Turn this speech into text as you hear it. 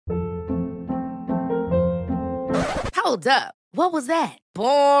Hold up. What was that?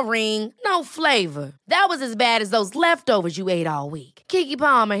 Boring. No flavor. That was as bad as those leftovers you ate all week. Keke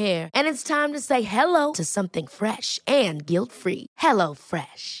Palmer here, and it's time to say hello to something fresh and guilt-free. Hello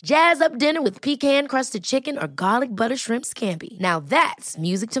Fresh. Jazz up dinner with pecan-crusted chicken or garlic butter shrimp scampi. Now that's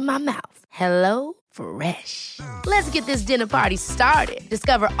music to my mouth. Hello Fresh. Let's get this dinner party started.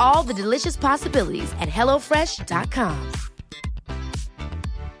 Discover all the delicious possibilities at hellofresh.com.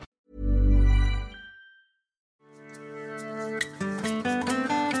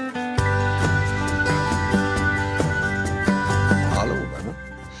 Hallå vänner.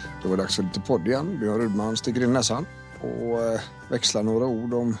 Då var det dags för lite podd igen. Björn Rudman sticker in näsan och växlar några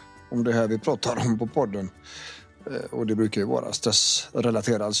ord om det här vi pratar om på podden. Och det brukar ju vara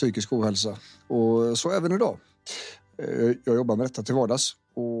stressrelaterad psykisk ohälsa. Och så även idag. Jag jobbar med detta till vardags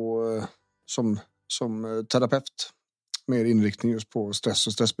och som terapeut med inriktning just på stress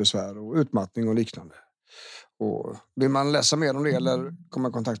och stressbesvär och utmattning och liknande. Och vill man läsa mer om det eller komma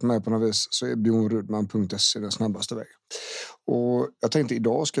i kontakt med mig på något vis så är bjornrudman.se den snabbaste vägen. Och jag tänkte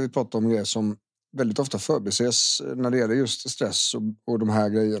idag ska vi prata om det som väldigt ofta förbises när det gäller just stress och de här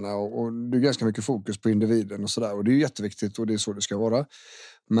grejerna. Och det är ganska mycket fokus på individen och sådär. Och det är ju jätteviktigt och det är så det ska vara.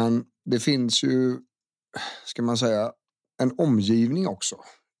 Men det finns ju, ska man säga, en omgivning också.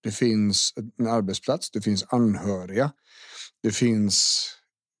 Det finns en arbetsplats, det finns anhöriga. Det finns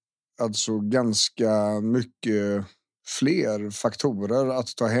alltså ganska mycket fler faktorer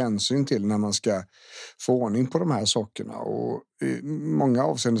att ta hänsyn till när man ska få ordning på de här sakerna. Och i många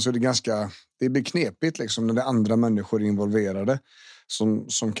avseenden så är det blir knepigt liksom när det är andra människor involverade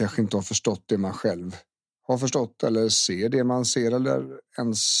som kanske inte har förstått det man själv har förstått eller ser det man ser eller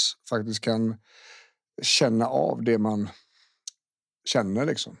ens faktiskt kan känna av det man känner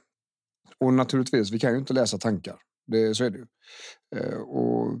liksom. Och naturligtvis, vi kan ju inte läsa tankar. Så är det ju.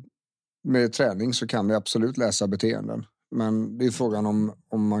 Och med träning så kan vi absolut läsa beteenden. Men det är frågan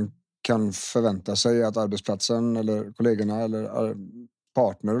om man kan förvänta sig att arbetsplatsen eller kollegorna eller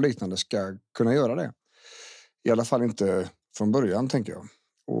partner och liknande ska kunna göra det. I alla fall inte från början, tänker jag.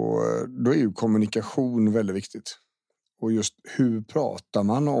 Och då är ju kommunikation väldigt viktigt. Och just hur pratar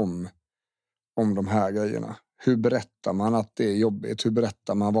man om de här grejerna? Hur berättar man att det är jobbigt? Hur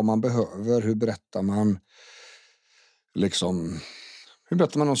berättar man vad man behöver? Hur berättar man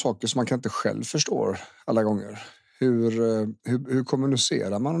om saker som man kanske inte själv förstår alla gånger? Hur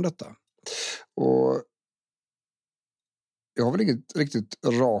kommunicerar man om detta? Och jag har väl inget riktigt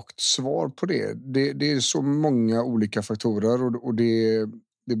rakt svar på det. Det är så många olika faktorer och det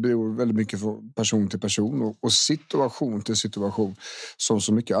beror väldigt mycket från person till person och situation till situation som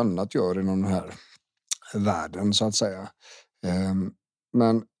så mycket annat gör inom den här världen så att säga.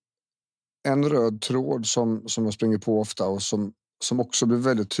 Men en röd tråd som jag springer på ofta och som också blir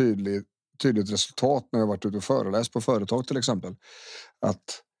väldigt tydligt resultat när jag varit ute och föreläst på företag till exempel.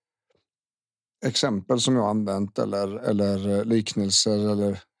 Att exempel som jag använt eller liknelser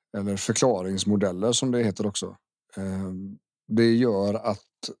eller förklaringsmodeller som det heter också. Det gör att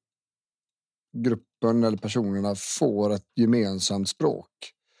gruppen eller personerna får ett gemensamt språk.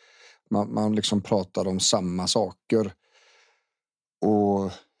 Man liksom pratar om samma saker.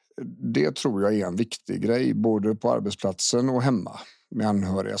 Och det tror jag är en viktig grej både på arbetsplatsen och hemma med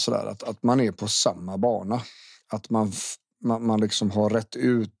anhöriga sådär. Att man är på samma bana. Att man liksom har rätt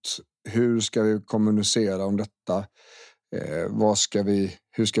ut hur ska vi kommunicera om detta?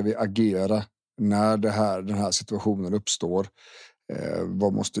 Hur ska vi agera när den här situationen uppstår?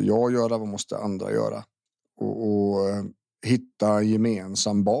 Vad måste jag göra? Vad måste andra göra? Och hitta en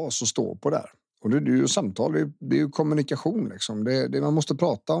gemensam bas och stå på där. Och det är ju samtal, det är ju kommunikation liksom. Man måste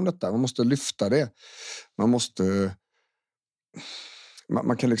prata om detta, man måste lyfta det.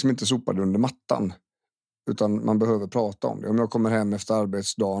 Man kan liksom inte sopa det under mattan. Utan man behöver prata om det. Om jag kommer hem efter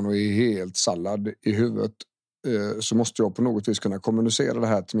arbetsdagen och är helt sallad i huvudet så måste jag på något vis kunna kommunicera det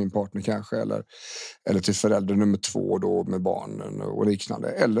här till min partner kanske. Eller till förälder nummer 2 då med barnen och liknande.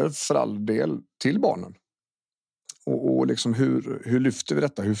 Eller för all del till barnen. Och liksom hur lyfter vi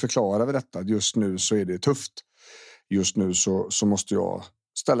detta? Hur förklarar vi detta? Just nu så är det tufft. Just nu så måste jag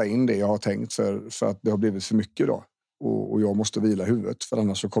ställa in det jag har tänkt för att det har blivit för mycket idag. Och jag måste vila huvudet för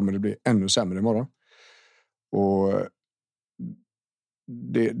annars så kommer det bli ännu sämre imorgon. Och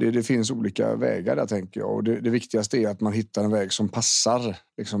det finns olika vägar där tänker jag. Och det viktigaste är att man hittar en väg som passar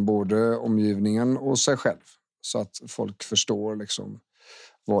liksom både omgivningen och sig själv. Så att folk förstår liksom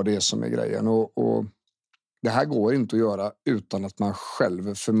vad det är som är grejen. Och det här går inte att göra utan att man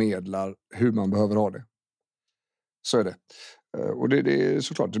själv förmedlar hur man behöver ha det. Så är det. Och det är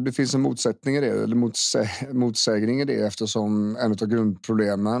såklart, det finns en motsättning i det, eller motsägning i det eftersom en av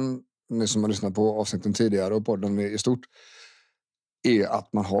grundproblemen ni som har lyssnat på avsnitten tidigare och podden i stort, är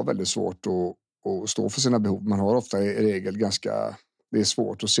att man har väldigt svårt att stå för sina behov. Man har ofta i regel det är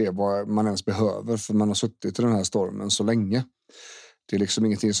svårt att se vad man ens behöver, för man har suttit i den här stormen så länge. Det är liksom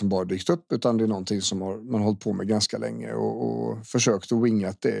ingenting som bara dykt upp, utan det är någonting som man har hållit på med ganska länge och försökt att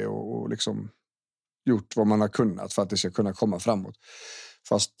wingat det och liksom gjort vad man har kunnat för att det ska kunna komma framåt.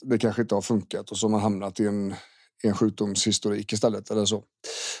 Fast det kanske inte har funkat och så har man hamnat i en sjukdomshistorik istället eller så.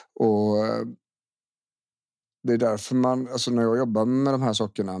 Och det är därför alltså när jag jobbar med de här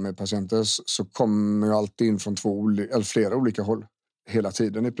sakerna med patienter så kommer jag alltid in från flera olika håll hela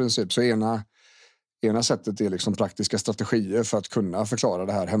tiden i princip. Så ena sättet är liksom praktiska strategier för att kunna förklara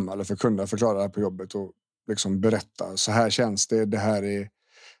det här hemma eller för att kunna förklara det här på jobbet och liksom berätta. Så här känns det, det här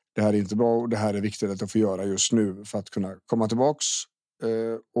är inte bra och det här är viktigt att få göra just nu för att kunna komma tillbaks.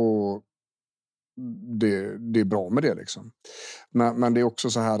 Och det är bra med det liksom. Men det är också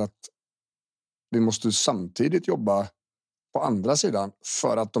så här att vi måste samtidigt jobba på andra sidan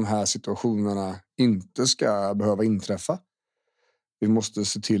för att de här situationerna inte ska behöva inträffa. Vi måste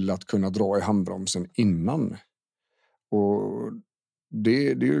se till att kunna dra i handbromsen innan. Och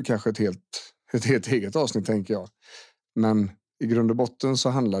det är ju kanske ett helt eget avsnitt, tänker jag. Men i grund och botten så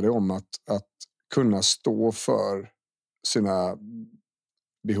handlar det om att kunna stå för sina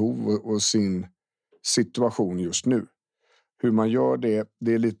behov och sin situation just nu. Hur man gör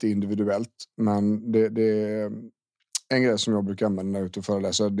det är lite individuellt, men det är en grej som jag brukar använda ute och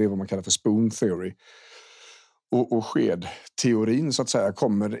föreläsa, det är vad man kallar för spoon theory. Och skedteorin så att säga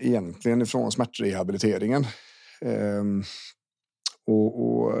kommer egentligen ifrån smärtrehabiliteringen.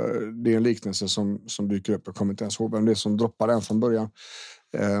 Och det är en liknelse som dyker upp. Jag kommer inte ens ihåg vem det är som droppar den från början.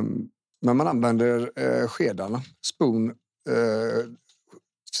 Men man använder skedarna, spoon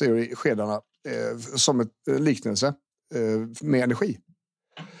theory, skedarna som ett liknelse med energi.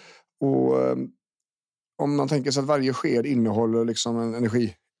 Och om man tänker sig att varje sked innehåller liksom en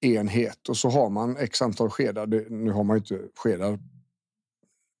energienhet och så har man x antal skedar. Nu har man ju inte skedar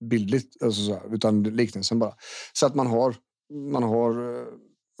bildligt alltså så här, utan liknelsen bara. Så att man har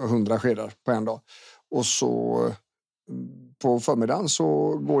 100 skedar på en dag. Och så på förmiddagen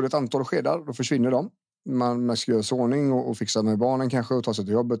så går det ett antal skedar, då försvinner de. Man ska göra ordning och fixa med barnen kanske och ta sig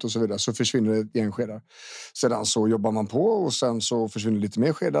till jobbet och så vidare, så försvinner det ett gäng skedar. Sedan så jobbar man på och sen så försvinner lite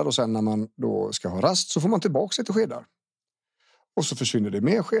mer skedar och sen när man då ska ha rast så får man tillbaka lite skedar. Och så försvinner det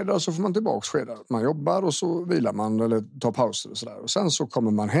mer skedar och så får man tillbaka skedar. Man jobbar och så vilar man eller tar pauser och sådär. Och sen så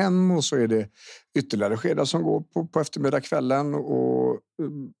kommer man hem och så är det ytterligare skedar som går på eftermiddagskvällen och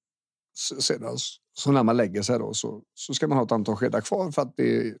sedan så när man lägger sig då så ska man ha ett antal skedar kvar för att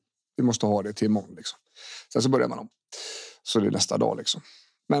vi måste ha det till imorgon liksom. Sen så börjar man om. Så det är nästa dag liksom.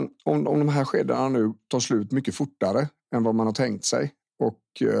 Men om de här skedarna nu tar slut mycket fortare än vad man har tänkt sig och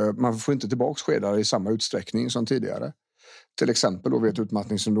man får inte tillbaka skedar i samma utsträckning som tidigare. Till exempel då vid ett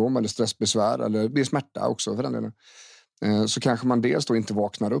utmattningssyndrom eller stressbesvär eller vid smärta också för den delen. Så kanske man dels då inte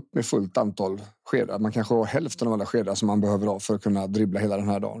vaknar upp med fullt antal skedar. Man kanske har hälften av alla skedar som man behöver ha för att kunna dribbla hela den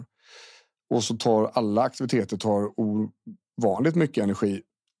här dagen. Och så tar alla aktiviteter ovanligt mycket energi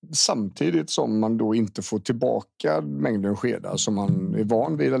samtidigt som man då inte får tillbaka mängden skedar som man är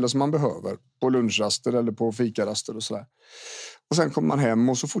van vid eller som man behöver på lunchraster eller på fikaraster och sådär. Och sen kommer man hem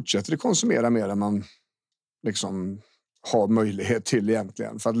och så fortsätter det konsumera mer än man liksom har möjlighet till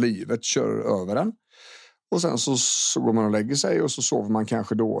egentligen för att livet kör över en. Och sen så går man och lägger sig och så sover man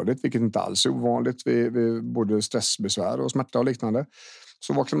kanske dåligt, vilket inte alls är ovanligt vid både stressbesvär och smärta och liknande.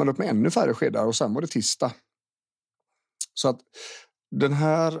 Så vaknar man upp med ännu färre skedar och sen var det tisdag. Så att den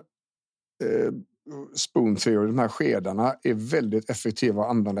här spoon theory, de här skedarna är väldigt effektiva att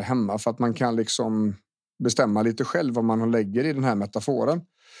använda hemma för att man kan liksom bestämma lite själv vad man lägger i den här metaforen.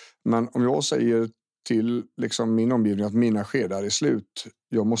 Men om jag säger till liksom min omgivning att mina skedar är slut,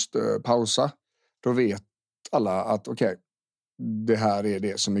 jag måste pausa, då vet alla att okej, det här är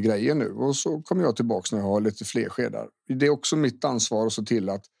det som är grejen nu. Och så kommer jag tillbaka när jag har lite fler skedar. Det är också mitt ansvar att se till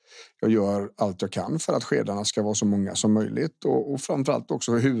att jag gör allt jag kan för att skedarna ska vara så många som möjligt. Och framförallt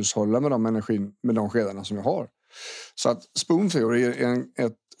också hushålla med de skedarna som jag har. Så att spoon theory är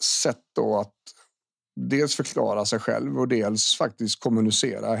ett sätt då att dels förklara sig själv och dels faktiskt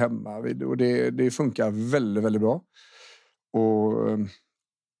kommunicera hemma. Och det funkar väldigt, väldigt bra. Och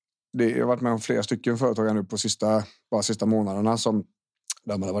jag har varit med om flera stycken företag nu på sista månaderna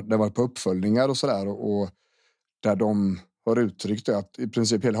där man har varit på uppföljningar och sådär. Och där de har uttryckt att i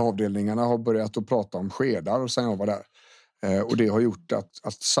princip hela avdelningarna har börjat att prata om skedar sedan jag var där. Och det har gjort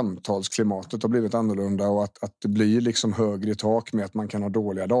att samtalsklimatet har blivit annorlunda och att det blir liksom högre tak med att man kan ha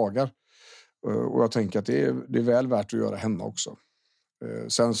dåliga dagar. Och jag tänker att det är väl värt att göra hemma också.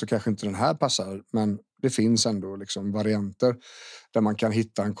 Sen så kanske inte den här passar, men det finns ändå liksom varianter där man kan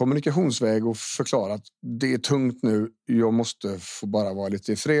hitta en kommunikationsväg och förklara att det är tungt nu, jag måste få bara vara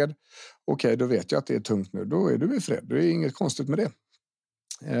lite i fred. Okej, då vet jag att det är tungt nu, då är du i fred, det är inget konstigt med det.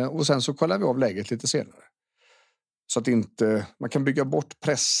 Och sen så kollar vi av läget lite senare. Så att inte, man kan bygga bort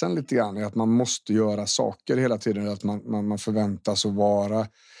pressen lite grann i att man måste göra saker hela tiden, att man förväntas att vara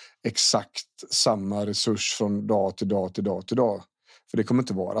exakt samma resurs från dag till dag till dag till dag. För det kommer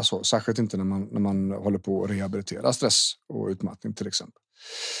inte vara så, särskilt inte när man håller på att rehabilitera stress och utmattning till exempel.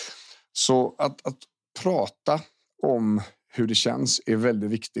 Så att prata om hur det känns är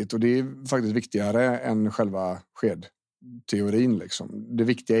väldigt viktigt, och det är faktiskt viktigare än själva skedteorin liksom. Det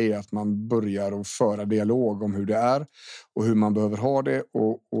viktiga är att man börjar att föra dialog om hur det är och hur man behöver ha det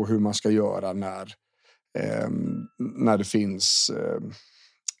och hur man ska göra när det finns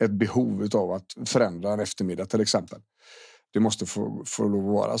ett behov av att förändra en eftermiddag till exempel. Det måste få lov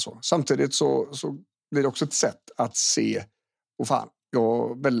att vara så. Samtidigt så blir det också ett sätt att se, och fan, jag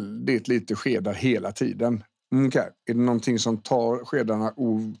har väldigt lite skedar hela tiden. Okay. Är det någonting som tar skedarna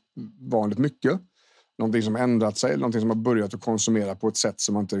ovanligt mycket? Någonting som ändrat sig? Någonting som har börjat att konsumera på ett sätt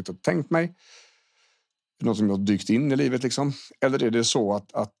som man inte riktigt tänkt mig? Något som jag har dykt in i livet liksom? Eller är det så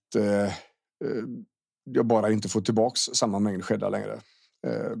att jag bara inte får tillbaks samma mängd skedar längre?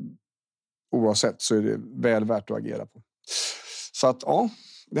 Oavsett så är det väl värt att agera på. Så att ja,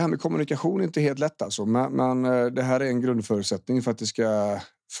 det här med kommunikation är inte helt lätt alltså, men det här är en grundförutsättning för att det ska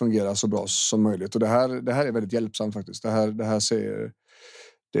fungera så bra som möjligt, och det här är väldigt hjälpsamt faktiskt. Det här säger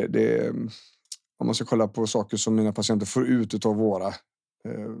det om man ska kolla på saker som mina patienter får ut av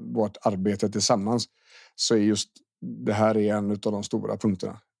vårt arbete tillsammans, så är just det här är en av de stora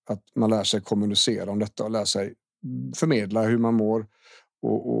punkterna, att man lär sig kommunicera om detta och lär sig förmedla hur man mår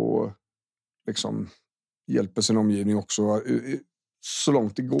och liksom hjälper sin omgivning också så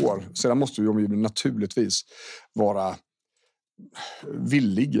långt det går. Sedan måste ju omgivningen naturligtvis vara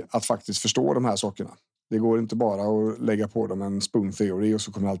villig att faktiskt förstå de här sakerna. Det går inte bara att lägga på dem en spoon theory och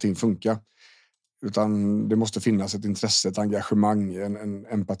så kommer allting funka. Utan det måste finnas ett intresse, ett engagemang, en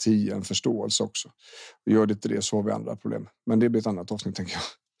empati, en förståelse också. Och gör det inte det så har vi andra problem. Men det blir ett annat avsnitt tänker jag.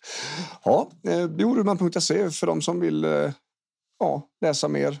 Ja, bioruman.se för de som vill läsa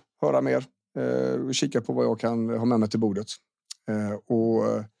mer, höra mer. Kika på vad jag kan ha med mig till bordet. Och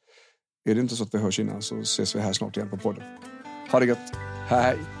är det inte så att vi hörs innan så ses vi här snart igen på podden. Ha det gött.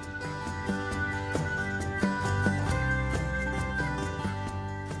 Hej.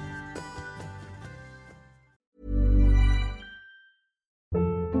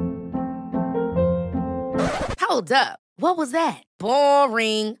 Hold up. What was that?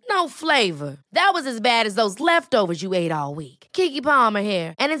 Boring. No flavor. That was as bad as those leftovers you ate all week. Keke Palmer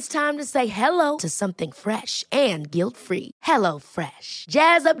here, and it's time to say hello to something fresh and guilt-free. Hello Fresh.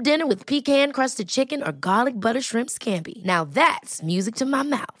 Jazz up dinner with pecan-crusted chicken or garlic butter shrimp scampi. Now that's music to my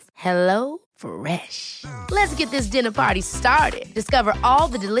mouth. Hello Fresh. Let's get this dinner party started. Discover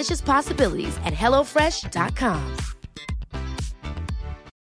all the delicious possibilities at hellofresh.com.